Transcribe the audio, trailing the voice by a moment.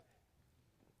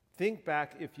Think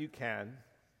back, if you can,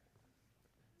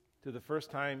 to the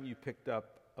first time you picked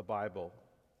up a Bible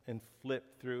and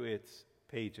flipped through its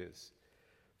pages.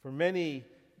 For many,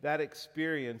 that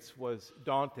experience was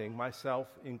daunting, myself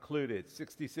included.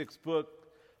 66 books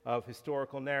of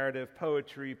historical narrative,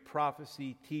 poetry,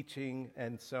 prophecy, teaching,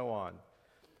 and so on.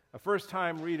 A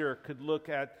first-time reader could look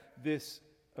at this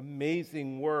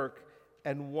amazing work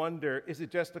and wonder, is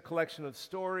it just a collection of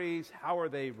stories? How are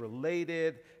they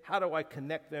related? How do I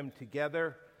connect them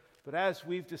together? But as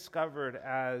we've discovered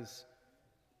as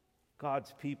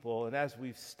God's people, and as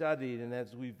we've studied, and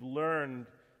as we've learned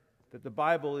that the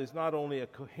Bible is not only a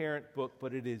coherent book,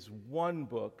 but it is one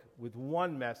book with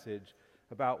one message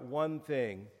about one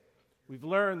thing, we've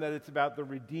learned that it's about the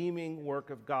redeeming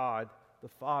work of God, the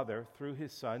Father, through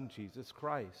His Son, Jesus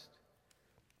Christ.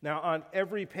 Now, on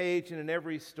every page and in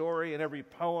every story and every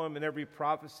poem and every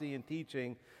prophecy and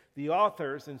teaching, the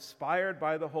authors, inspired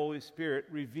by the Holy Spirit,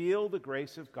 reveal the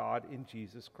grace of God in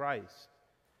Jesus Christ.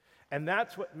 And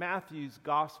that's what Matthew's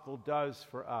gospel does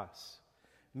for us.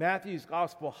 Matthew's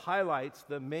gospel highlights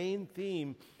the main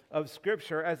theme of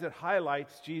Scripture as it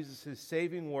highlights Jesus'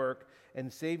 saving work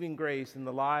and saving grace in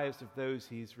the lives of those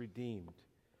He's redeemed.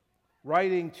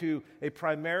 Writing to a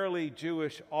primarily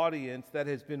Jewish audience that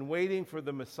has been waiting for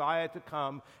the Messiah to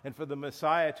come and for the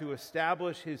Messiah to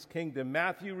establish His kingdom,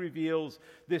 Matthew reveals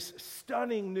this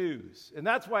stunning news. And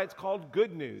that's why it's called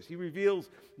good news. He reveals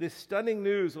this stunning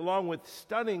news along with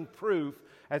stunning proof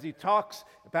as he talks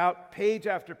about page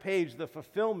after page the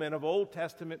fulfillment of Old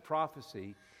Testament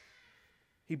prophecy.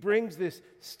 He brings this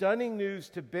stunning news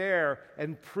to bear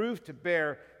and proof to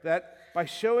bear that by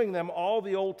showing them all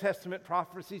the Old Testament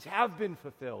prophecies have been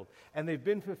fulfilled. And they've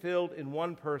been fulfilled in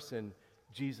one person,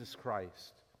 Jesus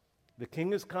Christ. The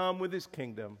King has come with His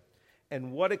kingdom,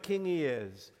 and what a king He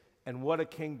is, and what a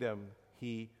kingdom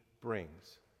He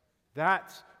brings.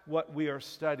 That's what we are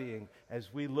studying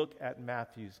as we look at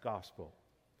Matthew's gospel.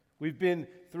 We've been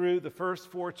through the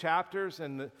first 4 chapters,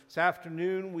 and this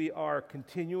afternoon we are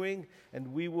continuing,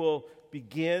 and we will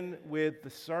begin with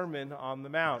the Sermon on the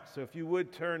Mount. So if you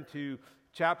would turn to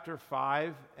chapter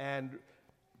 5 and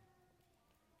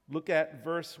look at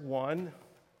verse 1.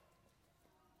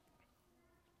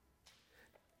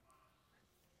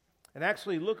 And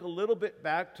actually look a little bit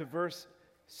back to verse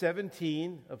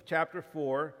 17 of chapter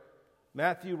 4.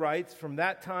 Matthew writes, "From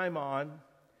that time on,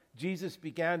 Jesus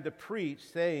began to preach,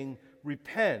 saying,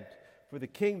 'Repent, for the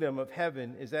kingdom of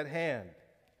heaven is at hand.'"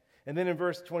 And then in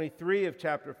verse 23 of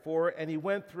chapter 4, "And He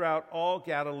went throughout all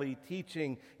Galilee,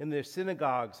 teaching in their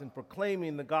synagogues and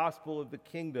proclaiming the gospel of the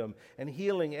kingdom and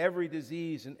healing every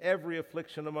disease and every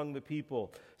affliction among the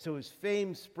people. So His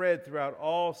fame spread throughout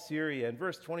all Syria." And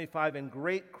verse 25, "And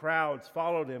great crowds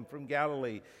followed Him from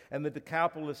Galilee and the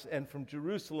Decapolis and from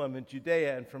Jerusalem and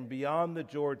Judea and from beyond the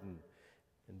Jordan."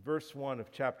 In verse 1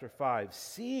 of chapter 5,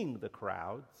 "Seeing the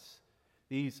crowds,"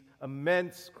 these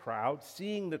immense crowds,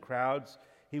 seeing the crowds,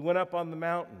 He went up on the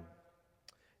mountain.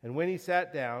 And when He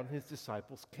sat down, His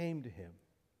disciples came to Him.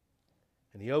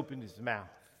 And He opened His mouth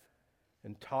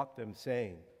and taught them,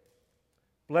 saying,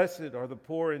 "Blessed are the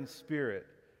poor in spirit,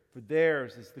 for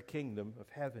theirs is the kingdom of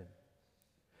heaven.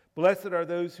 Blessed are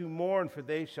those who mourn, for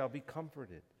they shall be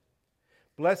comforted.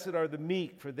 Blessed are the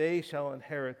meek, for they shall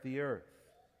inherit the earth.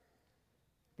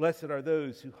 Blessed are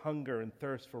those who hunger and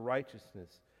thirst for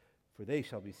righteousness, for they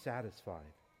shall be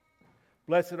satisfied.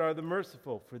 Blessed are the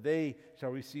merciful, for they shall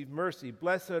receive mercy.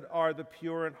 Blessed are the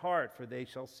pure in heart, for they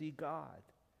shall see God.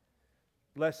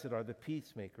 Blessed are the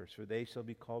peacemakers, for they shall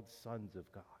be called sons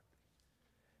of God.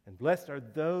 And blessed are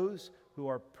those who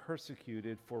are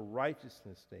persecuted for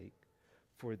righteousness' sake,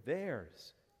 for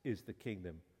theirs is the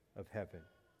kingdom of heaven."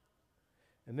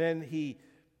 And then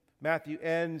Matthew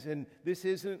ends, and this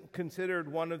isn't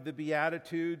considered one of the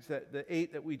Beatitudes, the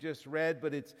 8 that we just read,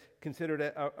 but it's considered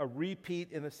a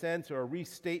repeat in a sense, or a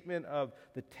restatement of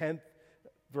the 10th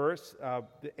verse,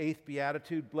 the 8th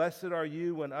Beatitude. "Blessed are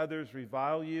you when others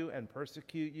revile you and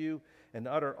persecute you and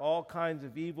utter all kinds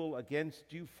of evil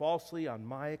against you falsely on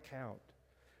my account.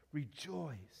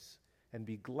 Rejoice and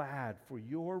be glad, for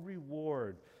your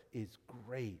reward is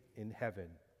great in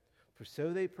heaven. For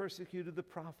so they persecuted the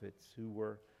prophets who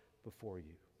were before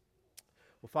you."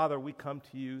 Well, Father, we come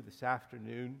to You this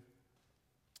afternoon.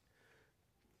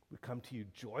 We come to You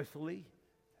joyfully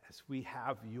as we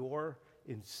have Your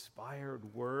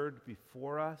inspired word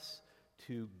before us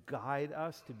to guide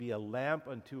us, to be a lamp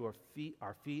unto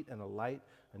our feet and a light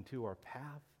unto our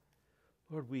path.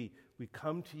 Lord, we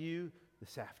come to You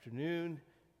this afternoon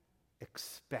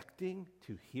expecting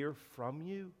to hear from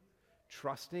You,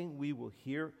 trusting we will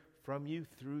hear from You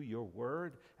through Your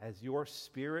word as Your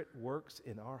Spirit works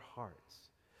in our hearts.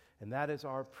 And that is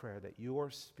our prayer, that your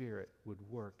Spirit would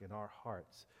work in our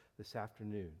hearts this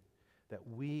afternoon, that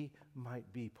we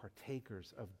might be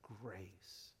partakers of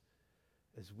grace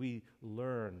as we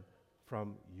learn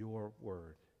from your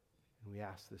word. And we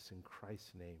ask this in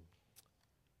Christ's name.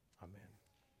 Amen.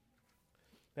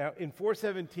 Now, in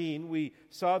 417, we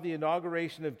saw the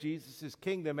inauguration of Jesus'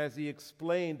 kingdom as he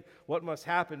explained what must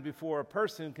happen before a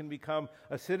person can become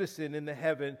a citizen in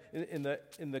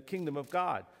the kingdom of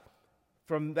God.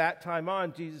 From that time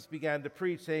on, Jesus began to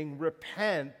preach, saying,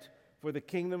 "Repent, for the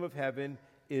kingdom of heaven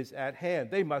is at hand."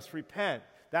 They must repent.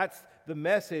 That's the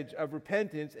message of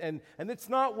repentance, and it's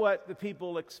not what the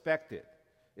people expected.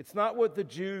 It's not what the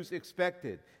Jews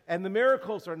expected. And the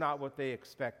miracles are not what they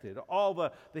expected. All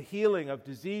the healing of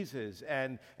diseases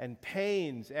and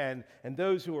pains and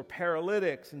those who are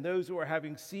paralytics and those who are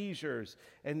having seizures.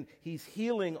 And he's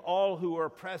healing all who are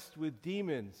oppressed with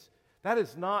demons. That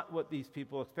is not what these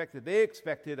people expected. They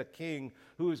expected a king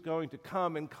who was going to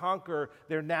come and conquer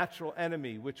their natural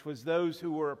enemy, which was those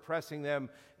who were oppressing them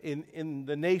in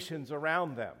the nations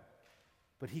around them.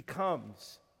 But he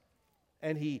comes.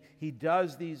 And he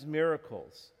does these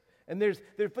miracles. And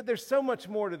there's so much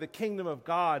more to the kingdom of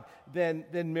God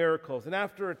than miracles. And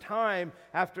after a time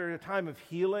of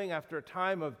healing, after a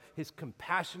time of his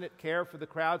compassionate care for the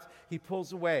crowds, he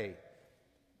pulls away.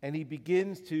 And he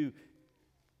begins to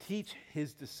teach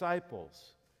his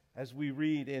disciples, as we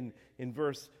read in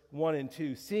verse 1 and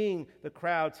 2. Seeing the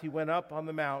crowds, he went up on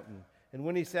the mountain. And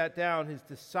when he sat down, his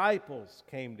disciples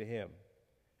came to him.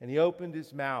 And he opened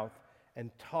his mouth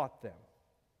and taught them.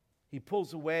 He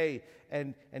pulls away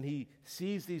and he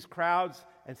sees these crowds,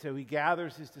 and so he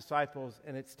gathers his disciples,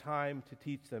 and it's time to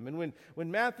teach them. And when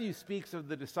Matthew speaks of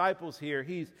the disciples here,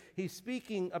 he's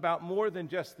speaking about more than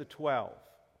just the 12.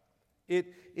 It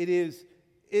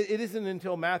isn't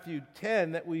until Matthew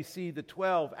 10 that we see the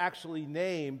 12 actually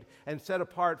named and set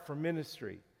apart for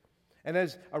ministry. And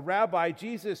as a rabbi,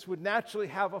 Jesus would naturally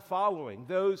have a following,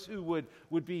 those who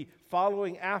would be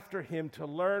following after him to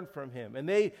learn from him. And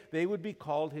they would be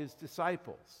called his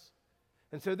disciples.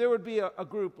 And so there would be a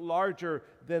group larger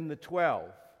than the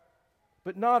 12.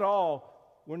 But not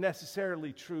all were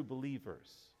necessarily true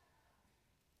believers.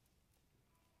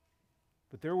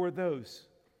 But there were those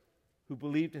who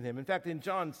believed in him. In fact, in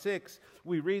John 6,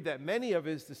 we read that many of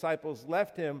his disciples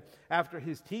left him after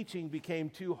his teaching became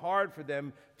too hard for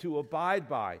them to abide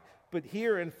by. But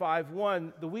here in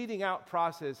 5:1, the weeding out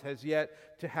process has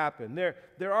yet to happen.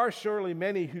 There are surely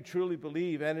many who truly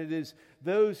believe, and it is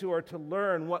those who are to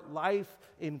learn what life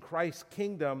in Christ's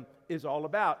kingdom is all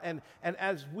about. And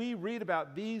as we read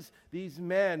about these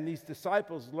men, these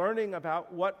disciples, learning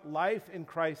about what life in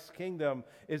Christ's kingdom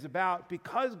is about,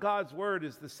 because God's word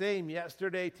is the same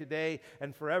yesterday, today,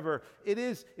 and forever, it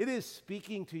is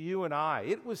speaking to you and I.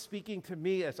 It was speaking to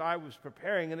me as I was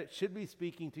preparing, and it should be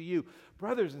speaking to you.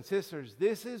 Brothers and sisters,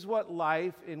 this is what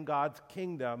life in God's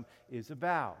kingdom is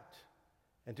about.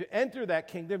 And to enter that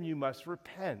kingdom, you must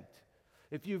repent.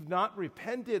 If you've not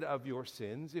repented of your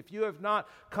sins, if you have not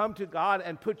come to God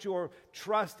and put your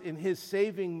trust in his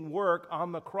saving work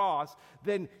on the cross,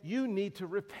 then you need to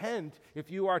repent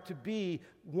if you are to be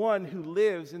one who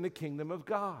lives in the kingdom of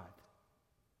God.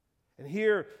 And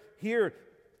here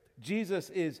Jesus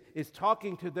is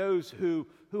talking to those who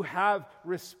have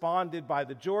responded by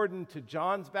the Jordan to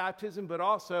John's baptism, but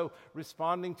also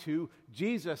responding to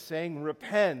Jesus saying,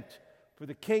 "Repent, for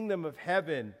the kingdom of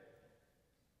heaven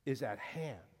is at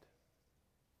hand."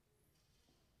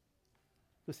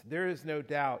 Listen, there is no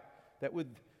doubt that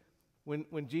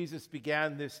when Jesus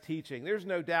began this teaching, there's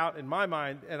no doubt in my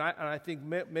mind, and I think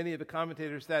many of the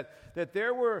commentators, that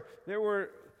there were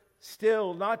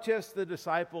still not just the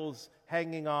disciples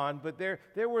hanging on, but there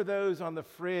were those on the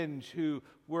fringe who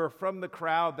were from the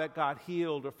crowd that got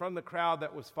healed or from the crowd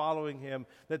that was following him,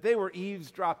 that they were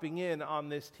eavesdropping in on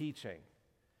this teaching.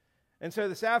 And so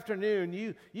this afternoon,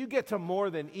 you get to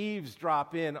more than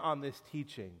eavesdrop in on this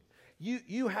teaching.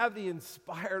 You have the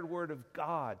inspired word of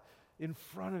God in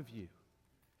front of you,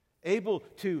 able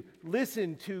to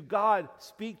listen to God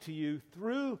speak to you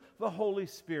through the Holy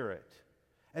Spirit.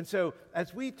 And so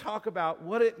as we talk about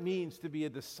what it means to be a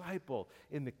disciple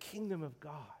in the kingdom of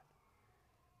God,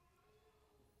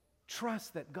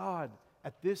 trust that God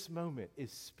at this moment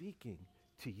is speaking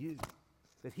to you,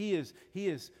 that he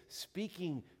is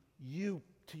speaking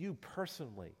to you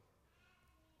personally.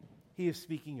 He is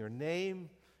speaking your name.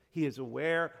 He is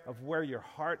aware of where your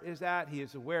heart is at. He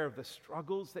is aware of the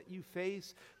struggles that you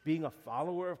face being a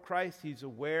follower of Christ. He's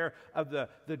aware of the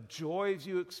joys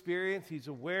you experience. He's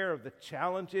aware of the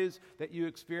challenges that you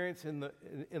experience in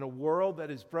a world that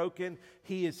is broken.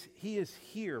 He is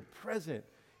here, present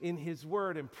in his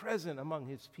word and present among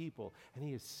his people. And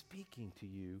he is speaking to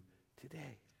you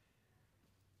today.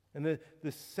 And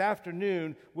this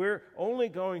afternoon, we're only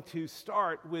going to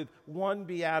start with one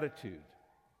beatitude.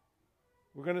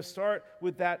 We're going to start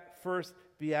with that first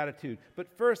beatitude. But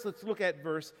first, let's look at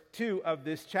verse 2 of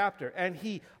this chapter. And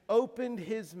he opened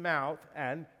his mouth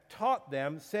and taught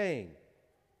them, saying,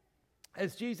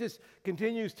 as Jesus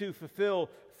continues to fulfill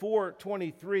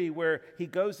 4:23, where he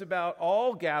goes about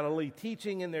all Galilee,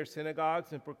 teaching in their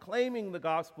synagogues and proclaiming the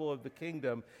gospel of the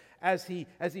kingdom, as he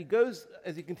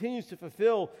continues to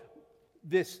fulfill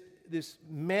this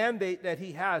mandate that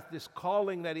he has, this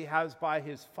calling that he has by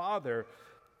his Father,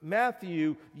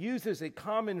 Matthew uses a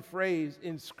common phrase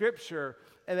in Scripture,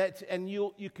 and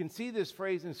you can see this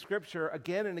phrase in Scripture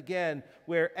again and again,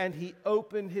 and he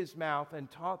opened his mouth and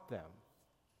taught them.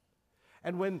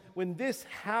 And when this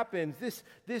happens,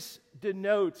 this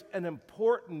denotes an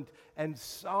important and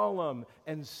solemn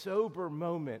and sober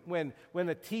moment when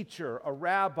a teacher, a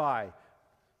rabbi,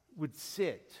 would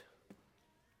sit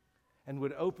and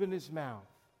would open his mouth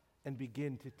and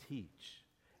begin to teach.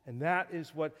 And that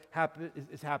is what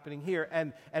is happening here.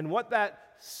 And what that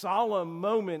solemn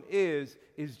moment is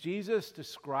Jesus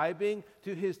describing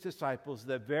to his disciples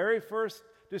the very first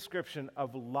description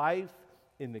of life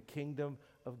in the kingdom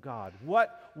of God.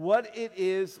 What it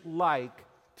is like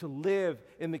to live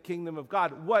in the kingdom of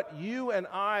God. What you and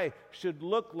I should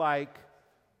look like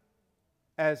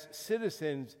as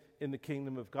citizens in the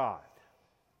kingdom of God.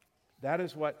 That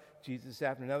is what Jesus is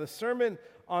after. Now, the Sermon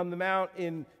on the Mount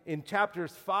in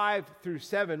chapters 5 through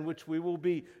 7, which we will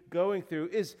be going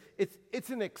through, it's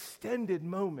an extended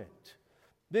moment.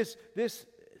 This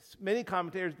many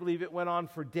commentators believe it went on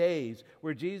for days,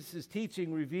 where Jesus'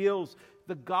 teaching reveals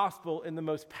the gospel in the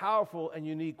most powerful and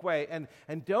unique way.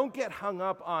 And don't get hung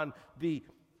up on the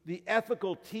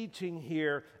ethical teaching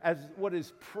here as what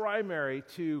is primary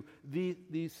to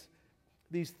these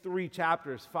three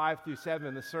chapters, 5 through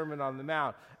 7, the Sermon on the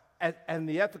Mount. And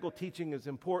the ethical teaching is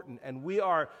important, and we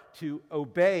are to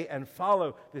obey and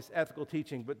follow this ethical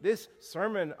teaching. But this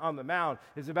Sermon on the Mount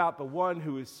is about the one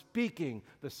who is speaking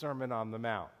the Sermon on the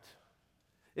Mount.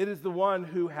 It is the one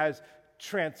who has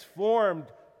transformed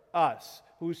us,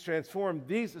 who's transformed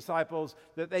these disciples,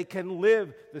 that they can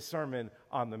live the Sermon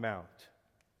on the Mount.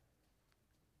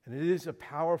 And it is a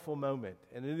powerful moment,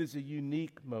 and it is a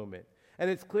unique moment. And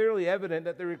it's clearly evident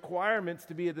that the requirements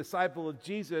to be a disciple of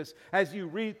Jesus, as you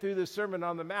read through the Sermon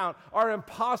on the Mount, are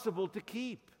impossible to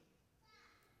keep.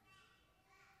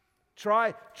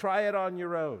 Try it on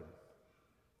your own.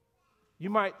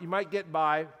 You might get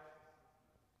by a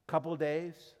couple of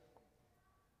days,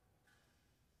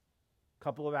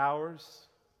 couple of hours,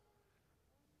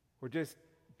 or just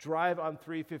drive on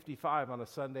 355 on a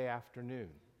Sunday afternoon.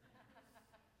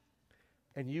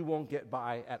 And you won't get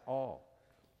by at all.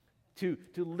 To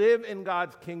live in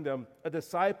God's kingdom, a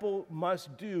disciple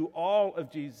must do all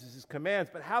of Jesus' commands.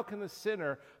 But how can a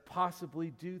sinner possibly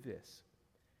do this?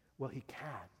 Well, he can.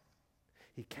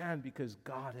 He can because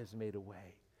God has made a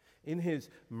way. In his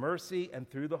mercy and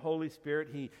through the Holy Spirit,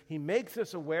 he makes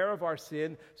us aware of our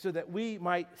sin so that we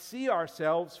might see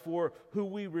ourselves for who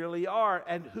we really are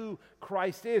and who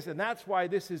Christ is. And that's why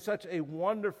this is such a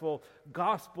wonderful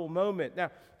gospel moment.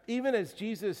 Now, even as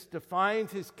Jesus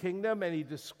defines his kingdom and he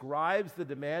describes the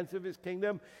demands of his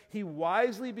kingdom, he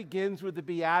wisely begins with the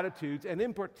Beatitudes, and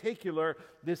in particular,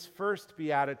 this first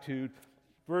Beatitude,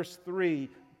 verse 3,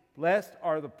 blessed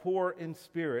are the poor in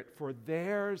spirit, for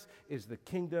theirs is the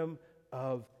kingdom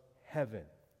of heaven.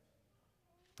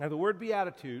 Now, the word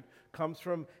beatitude comes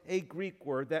from a Greek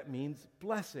word that means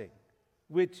blessing,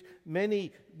 which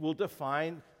many will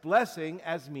define blessing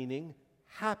as meaning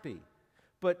happy.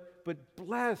 But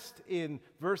blessed in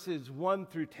verses 1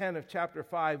 through 10 of chapter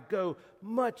 5 go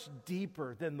much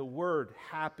deeper than the word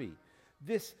happy.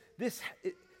 This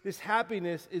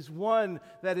happiness is one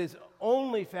that is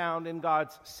only found in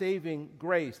God's saving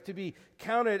grace. To be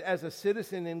counted as a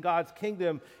citizen in God's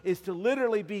kingdom is to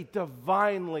literally be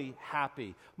divinely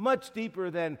happy. Much deeper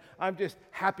than I'm just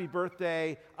happy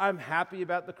birthday, I'm happy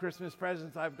about the Christmas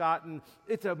presents I've gotten.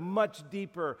 It's a much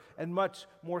deeper and much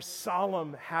more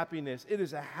solemn happiness. It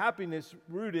is a happiness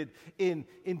rooted in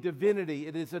divinity.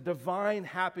 It is a divine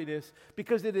happiness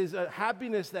because it is a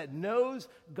happiness that knows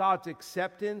God's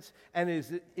acceptance and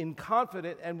is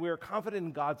confident, and we're confident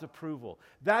in God's approval.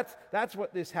 That's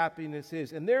what this happiness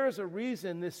is. And there is a reason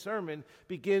this sermon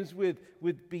begins with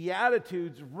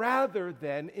beatitudes rather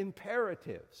than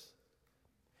imperatives.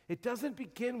 It doesn't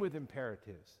begin with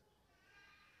imperatives.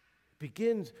 It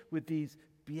begins with these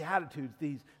beatitudes,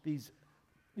 these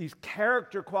these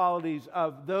character qualities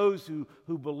of those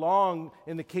who belong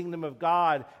in the kingdom of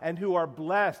God and who are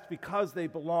blessed because they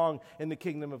belong in the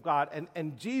kingdom of God.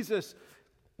 And Jesus,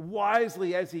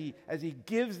 wisely, as he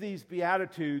gives these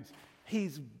Beatitudes,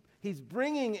 he's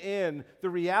bringing in the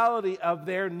reality of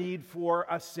their need for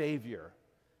a Savior.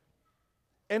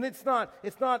 And it's not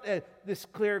this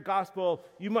clear gospel,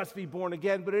 you must be born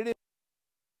again, but it is.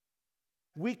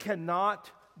 We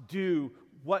cannot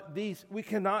we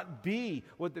cannot be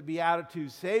what the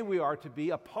Beatitudes say we are to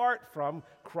be apart from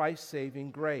Christ's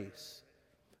saving grace.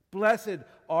 Blessed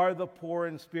are the poor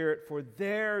in spirit, for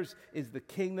theirs is the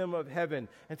kingdom of heaven.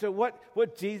 And so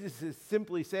what Jesus is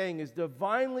simply saying is,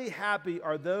 divinely happy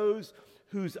are those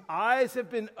whose eyes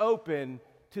have been opened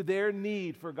to their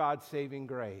need for God's saving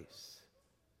grace.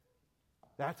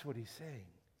 That's what he's saying.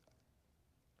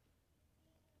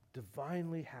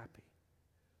 Divinely happy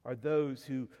are those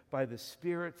who, by the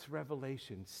Spirit's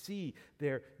revelation, see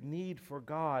their need for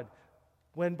God,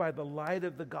 when by the light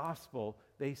of the gospel,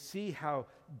 they see how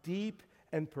deep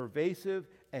and pervasive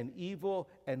and evil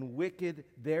and wicked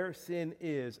their sin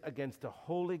is against a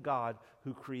holy God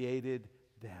who created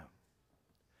them.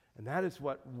 And that is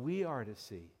what we are to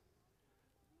see.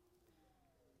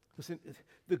 Listen,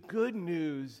 the good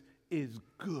news is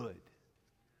good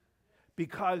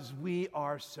because we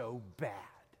are so bad.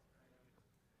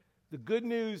 The good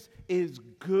news is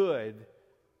good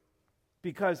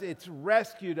because it's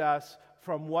rescued us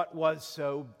from what was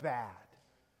so bad.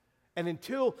 And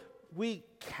until we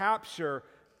capture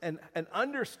an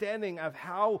understanding of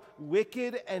how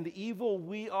wicked and evil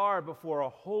we are before a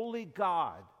holy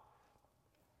God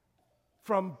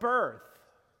from birth,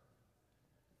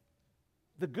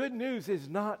 the good news is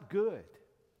not good.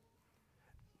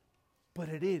 But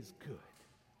it is good.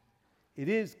 It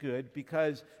is good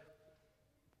because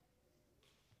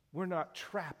we're not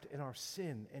trapped in our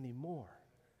sin anymore.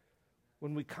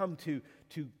 When we come to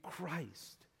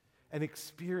Christ and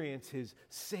experience his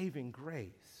saving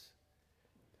grace.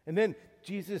 And then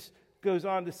Jesus goes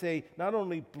on to say, not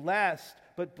only blessed,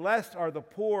 but blessed are the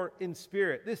poor in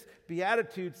spirit. This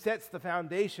beatitude sets the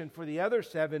foundation for the other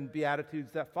 7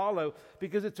 beatitudes that follow,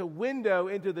 because it's a window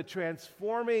into the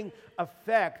transforming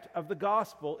effect of the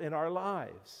gospel in our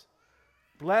lives.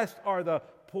 Blessed are the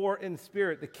poor in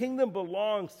spirit. The kingdom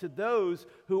belongs to those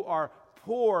who are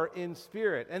poor in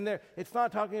spirit. And it's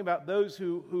not talking about those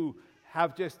who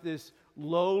have just this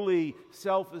lowly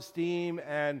self-esteem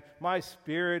and my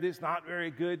spirit is not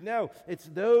very good. No, it's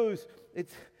those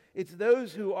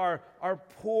who are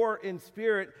poor in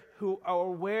spirit, who are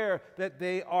aware that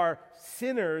they are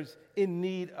sinners in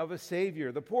need of a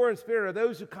Savior. The poor in spirit are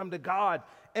those who come to God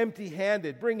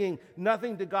empty-handed, bringing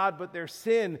nothing to God but their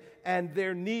sin and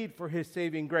their need for his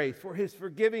saving grace, for his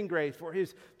forgiving grace, for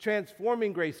his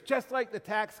transforming grace, just like the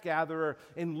tax gatherer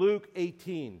in Luke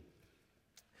 18.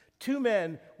 2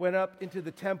 men went up into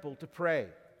the temple to pray,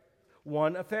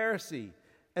 one a Pharisee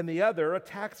and the other a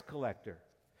tax collector.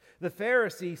 The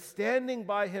Pharisee, standing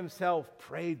by himself,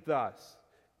 prayed thus,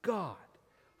 God,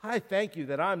 I thank you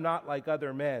that I'm not like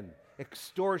other men,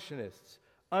 extortionists,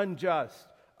 unjust,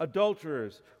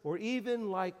 adulterers, or even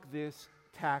like this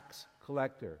tax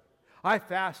collector. I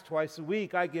fast twice a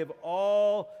week. I give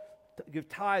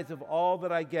tithes of all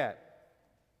that I get.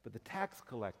 But the tax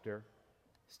collector,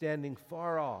 standing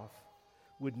far off,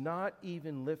 would not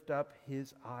even lift up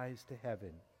his eyes to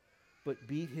heaven, but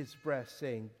beat his breast,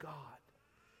 saying, God,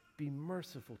 be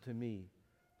merciful to me,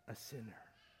 a sinner.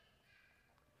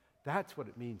 That's what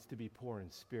it means to be poor in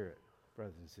spirit,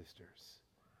 brothers and sisters.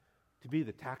 To be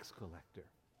the tax collector,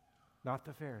 not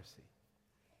the Pharisee.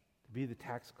 To be the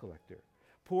tax collector.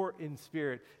 Poor in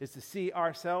spirit is to see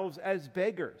ourselves as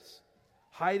beggars,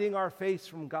 hiding our face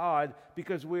from God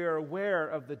because we are aware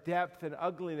of the depth and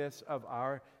ugliness of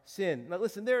our sin. Now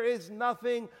listen, there is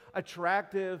nothing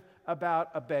attractive about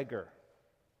a beggar.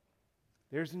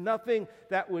 There's nothing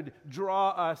that would draw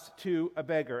us to a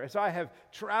beggar. As I have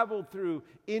traveled through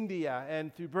India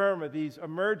and through Burma, these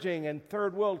emerging and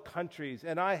third world countries,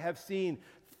 and I have seen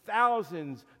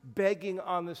thousands begging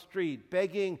on the street,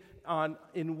 begging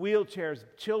in wheelchairs,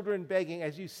 children begging.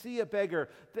 As you see a beggar,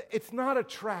 it's not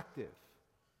attractive.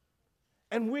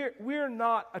 And we're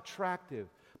not attractive.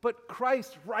 But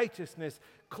Christ's righteousness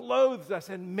clothes us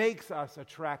and makes us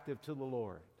attractive to the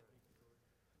Lord.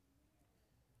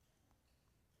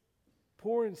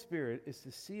 Poor in spirit is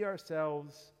to see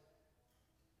ourselves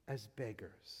as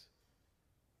beggars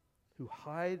who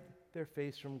hide their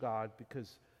face from God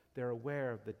because they're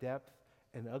aware of the depth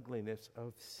and ugliness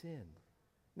of sin.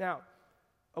 Now,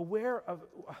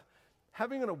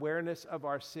 having an awareness of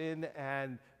our sin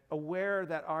and aware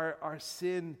that our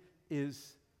sin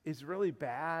is is really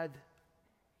bad,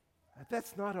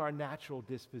 that's not our natural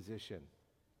disposition.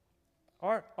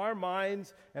 Our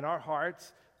minds and our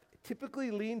hearts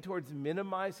typically lean towards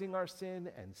minimizing our sin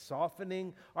and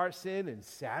softening our sin and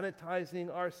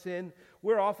sanitizing our sin.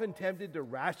 We're often tempted to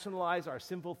rationalize our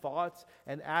sinful thoughts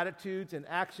and attitudes and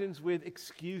actions with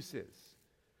excuses.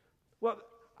 Well,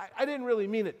 I didn't really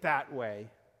mean it that way.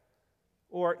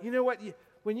 Or, you know what,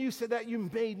 when you said that, you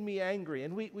made me angry.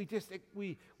 And we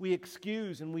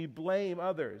excuse and we blame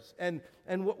others. And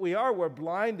what we're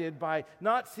blinded by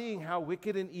not seeing how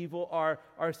wicked and evil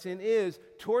our sin is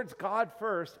towards God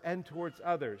first and towards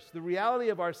others. The reality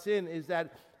of our sin is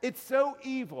that it's so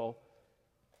evil,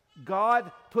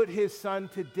 God put his Son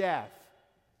to death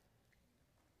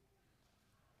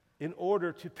in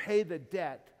order to pay the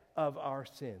debt of our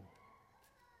sin.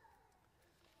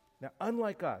 Now,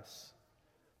 unlike us,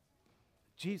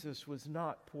 Jesus was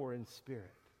not poor in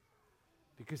spirit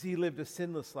because he lived a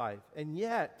sinless life. And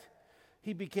yet,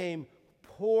 he became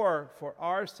poor for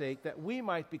our sake that we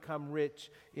might become rich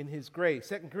in his grace.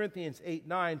 2 Corinthians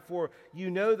 8:9, for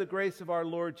you know the grace of our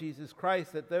Lord Jesus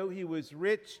Christ, that though he was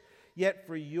rich, yet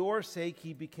for your sake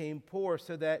he became poor,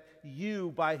 so that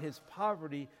you by his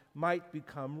poverty might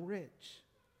become rich.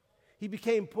 He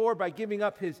became poor by giving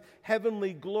up his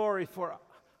heavenly glory for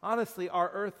honestly,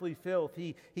 our earthly filth.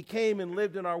 He came and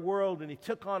lived in our world, and he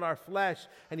took on our flesh,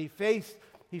 and he faced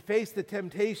the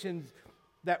temptations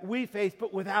that we face,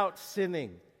 but without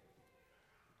sinning.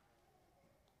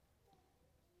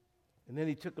 And then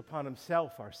he took upon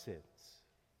himself our sins,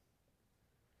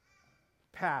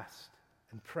 past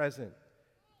and present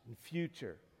and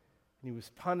future. And he was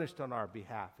punished on our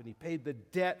behalf, and he paid the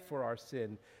debt for our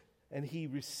sin, and he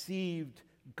received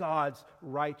God's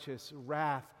righteous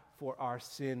wrath for our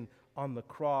sin on the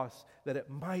cross, that it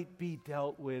might be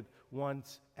dealt with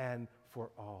once and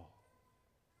for all.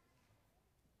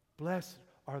 Blessed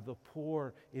are the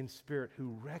poor in spirit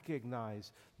who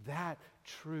recognize that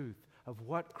truth of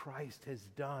what Christ has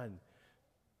done,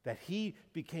 that he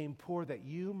became poor that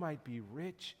you might be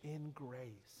rich in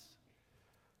grace,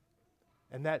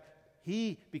 and that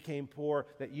he became poor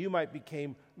that you might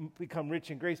become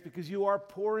rich in grace because you are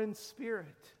poor in spirit.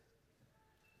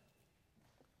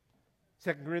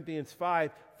 2 Corinthians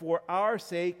 5, for our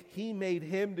sake he made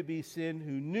him to be sin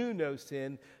who knew no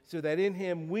sin, so that in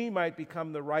him we might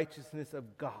become the righteousness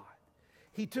of God.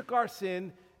 He took our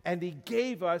sin and he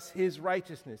gave us his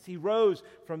righteousness. He rose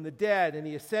from the dead and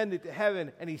he ascended to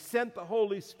heaven, and he sent the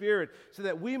Holy Spirit so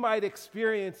that we might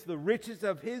experience the riches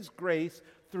of his grace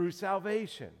through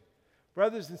salvation.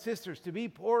 Brothers and sisters, to be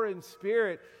poor in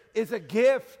spirit is a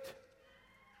gift.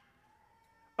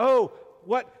 Oh,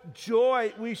 what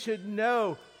joy we should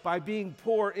know by being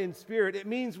poor in spirit. It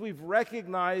means we've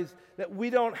recognized that we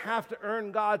don't have to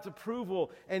earn God's approval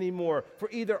anymore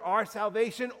for either our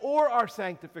salvation or our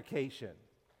sanctification.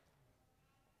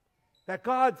 That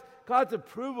God's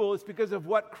approval is because of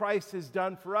what Christ has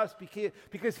done for us,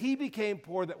 because he became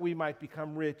poor that we might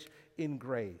become rich in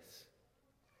grace.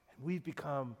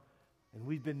 And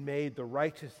we've been made the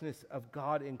righteousness of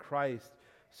God in Christ,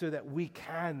 so that we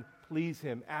can please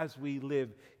him as we live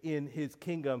in his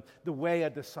kingdom the way a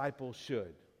disciple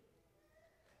should.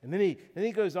 And then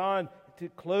he goes on to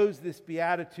close this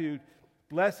beatitude.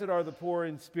 Blessed are the poor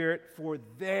in spirit, for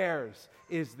theirs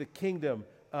is the kingdom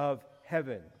of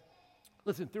heaven.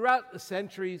 Listen, throughout the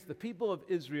centuries, the people of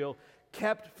Israel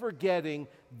kept forgetting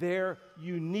their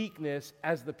uniqueness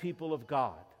as the people of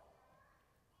God.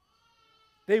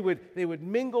 They would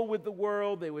mingle with the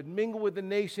world. They would mingle with the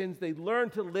nations. They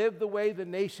learned to live the way the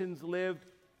nations lived.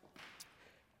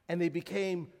 And they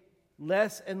became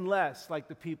less and less like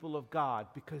the people of God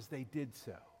because they did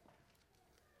so.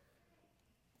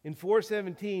 In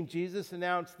 4:17, Jesus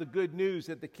announced the good news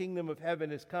that the kingdom of heaven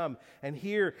has come. And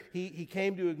here he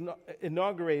came to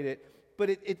inaugurate it. But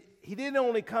he didn't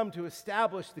only come to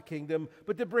establish the kingdom,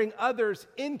 but to bring others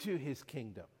into his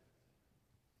kingdom.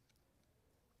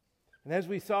 And as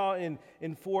we saw in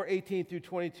 4:18 through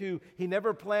 22, he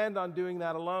never planned on doing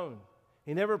that alone.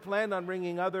 He never planned on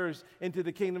bringing others into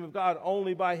the kingdom of God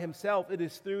only by himself. It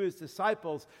is through his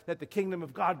disciples that the kingdom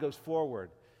of God goes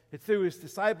forward. It's through his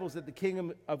disciples that the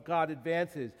kingdom of God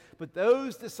advances. But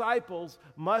those disciples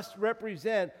must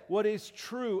represent what is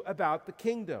true about the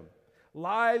kingdom.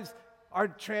 Lives are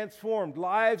transformed.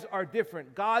 Lives are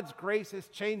different. God's grace has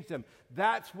changed them.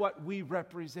 That's what we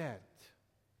represent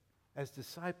as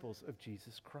disciples of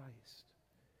Jesus Christ.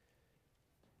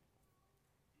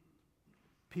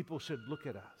 People should look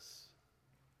at us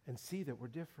and see that we're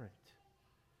different.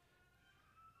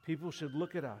 People should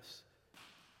look at us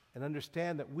and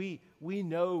understand that we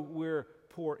know we're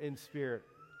poor in spirit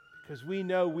because we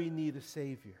know we need a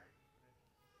Savior.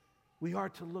 We are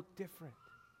to look different.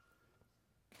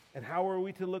 And how are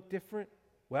we to look different?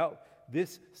 Well,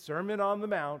 this Sermon on the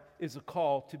Mount is a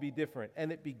call to be different.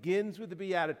 And it begins with the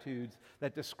Beatitudes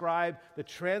that describe the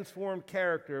transformed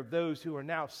character of those who are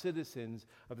now citizens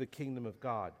of the kingdom of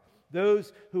God.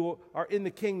 Those who are in the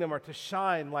kingdom are to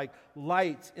shine like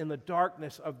lights in the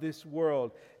darkness of this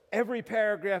world. Every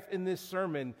paragraph in this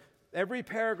sermon, every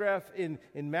paragraph in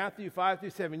Matthew 5 through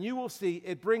 7, you will see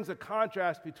it brings a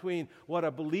contrast between what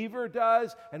a believer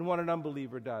does and what an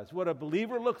unbeliever does. What a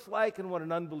believer looks like and what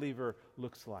an unbeliever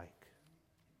looks like.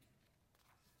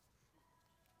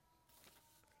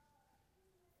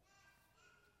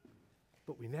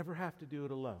 But we never have to do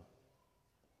it alone.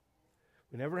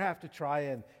 We never have to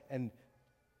try and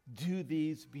do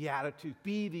these Beatitudes,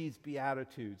 be these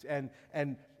Beatitudes,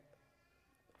 and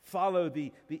follow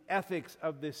the ethics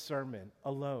of this sermon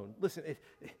alone. Listen,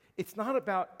 it's not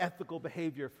about ethical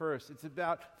behavior first. It's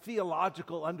about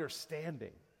theological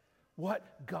understanding.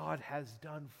 What God has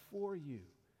done for you.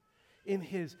 In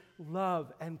His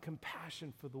love and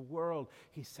compassion for the world,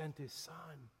 He sent His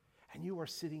Son. And you are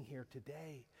sitting here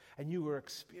today, and you are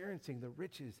experiencing the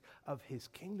riches of His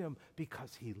kingdom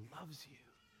because He loves you.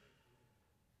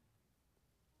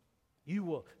 You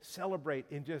will celebrate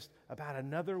in just about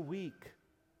another week,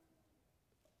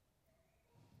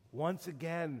 once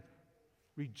again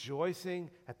rejoicing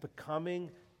at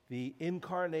becoming the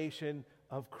incarnation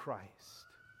of Christ.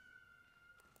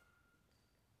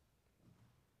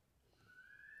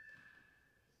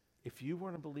 If you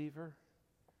weren't a believer,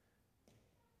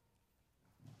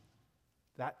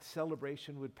 that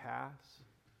celebration would pass,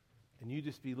 and you'd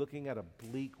just be looking at a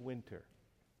bleak winter,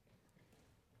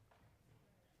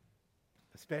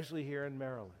 especially here in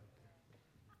Maryland.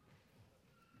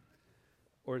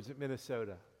 Or is it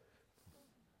Minnesota?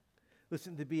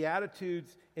 Listen, the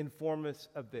Beatitudes inform us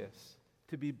of this.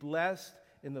 To be blessed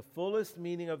in the fullest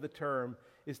meaning of the term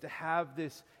is to have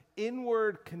this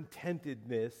inward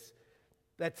contentedness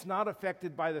that's not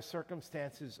affected by the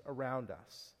circumstances around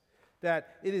us. That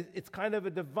it's kind of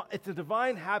it's a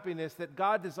divine happiness that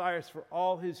God desires for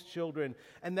all His children,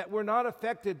 and that we're not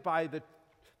affected by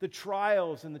the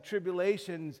trials and the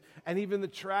tribulations and even the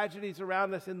tragedies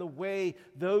around us in the way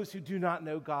those who do not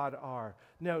know God are.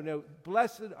 No,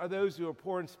 blessed are those who are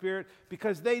poor in spirit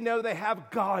because they know they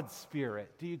have God's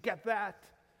Spirit. Do you get that?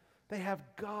 They have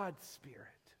God's Spirit.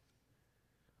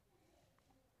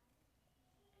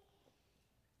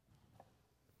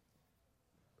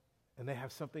 And they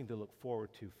have something to look forward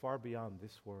to far beyond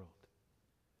this world.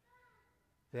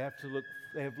 They have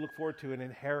look forward to an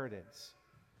inheritance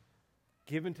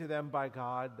given to them by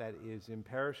God that is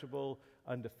imperishable,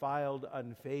 undefiled,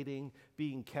 unfading,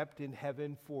 being kept in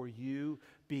heaven for you,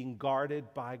 being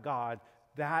guarded by God.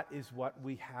 That is what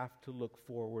we have to look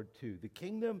forward to. The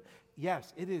kingdom,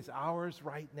 yes, it is ours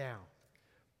right now,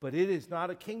 but it is not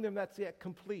a kingdom that's yet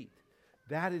complete.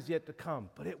 That is yet to come,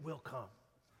 but it will come.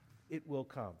 It will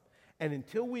come. And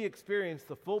until we experience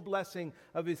the full blessing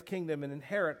of His kingdom and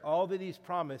inherit all that He's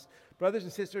promised, brothers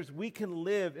and sisters, we can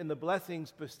live in the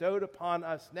blessings bestowed upon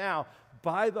us now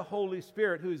by the Holy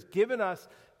Spirit, who has given us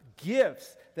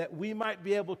gifts that we might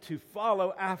be able to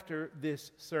follow after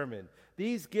this sermon.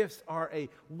 These gifts are a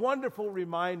wonderful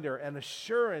reminder and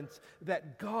assurance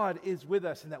that God is with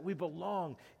us and that we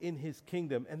belong in His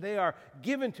kingdom. And they are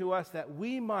given to us that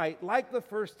we might, like the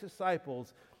first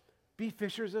disciples, be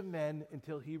fishers of men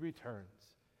until He returns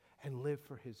and live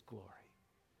for His glory.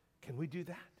 Can we do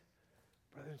that?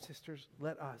 Brothers and sisters,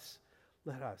 let us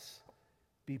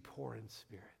be poor in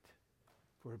spirit,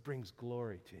 for it brings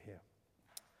glory to Him.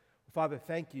 Father,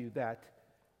 thank You that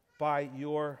by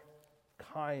Your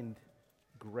kind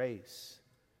grace,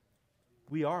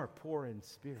 we are poor in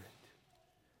spirit,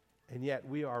 and yet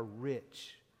we are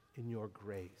rich in Your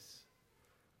grace.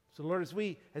 So Lord, as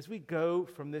we go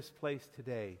from this place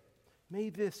today, may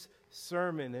this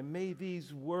sermon and may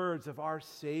these words of our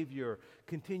Savior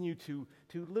continue to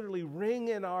literally ring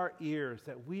in our ears,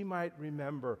 that we might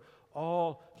remember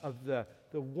all of the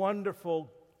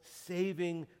wonderful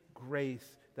saving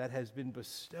grace that has been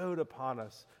bestowed upon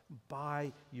us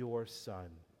by Your Son.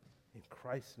 In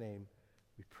Christ's name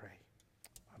we pray.